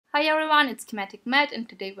Hi everyone, it's Schematic Med, and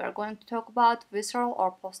today we are going to talk about visceral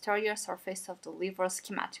or posterior surface of the liver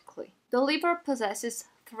schematically. The liver possesses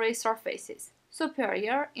three surfaces: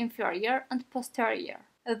 superior, inferior, and posterior.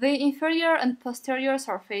 The inferior and posterior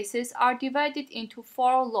surfaces are divided into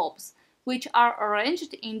four lobes, which are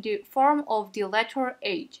arranged in the form of the letter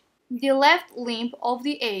H. The left limb of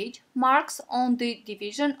the H marks on the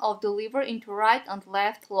division of the liver into right and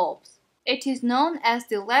left lobes. It is known as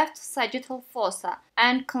the left sagittal fossa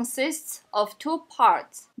and consists of two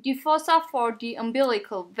parts: the fossa for the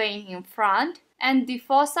umbilical vein in front and the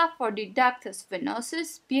fossa for the ductus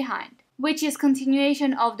venosus behind, which is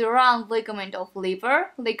continuation of the round ligament of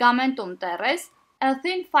liver, ligamentum teres, a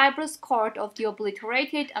thin fibrous cord of the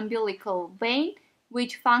obliterated umbilical vein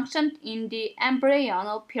which functioned in the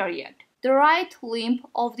embryonal period. The right limb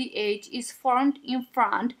of the H is formed in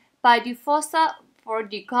front by the fossa for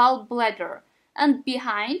the gall-bladder and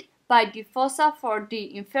behind by the fossa for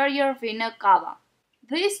the inferior vena cava.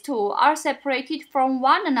 These two are separated from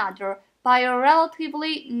one another by a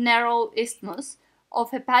relatively narrow isthmus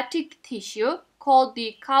of hepatic tissue called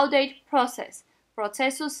the caudate process,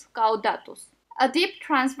 processus caudatus. A deep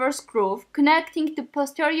transverse groove connecting the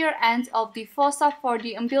posterior ends of the fossa for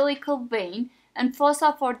the umbilical vein and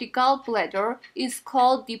fossa for the gallbladder is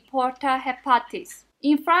called the porta hepatis.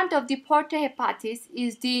 In front of the porta hepatis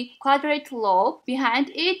is the quadrate lobe, behind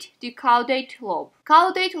it the caudate lobe.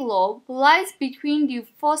 Caudate lobe lies between the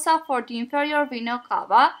fossa for the inferior vena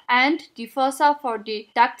cava and the fossa for the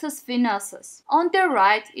ductus venosus. On the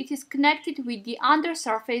right, it is connected with the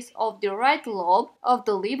undersurface of the right lobe of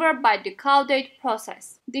the liver by the caudate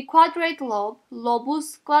process. The quadrate lobe,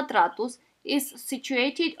 lobus quadratus, is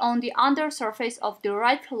situated on the undersurface of the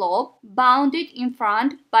right lobe, bounded in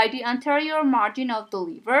front by the anterior margin of the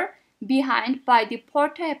liver, behind by the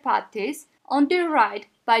porta hepatis, on the right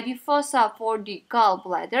by the fossa for the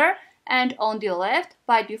gallbladder, and on the left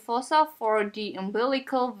by the fossa for the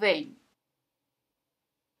umbilical vein.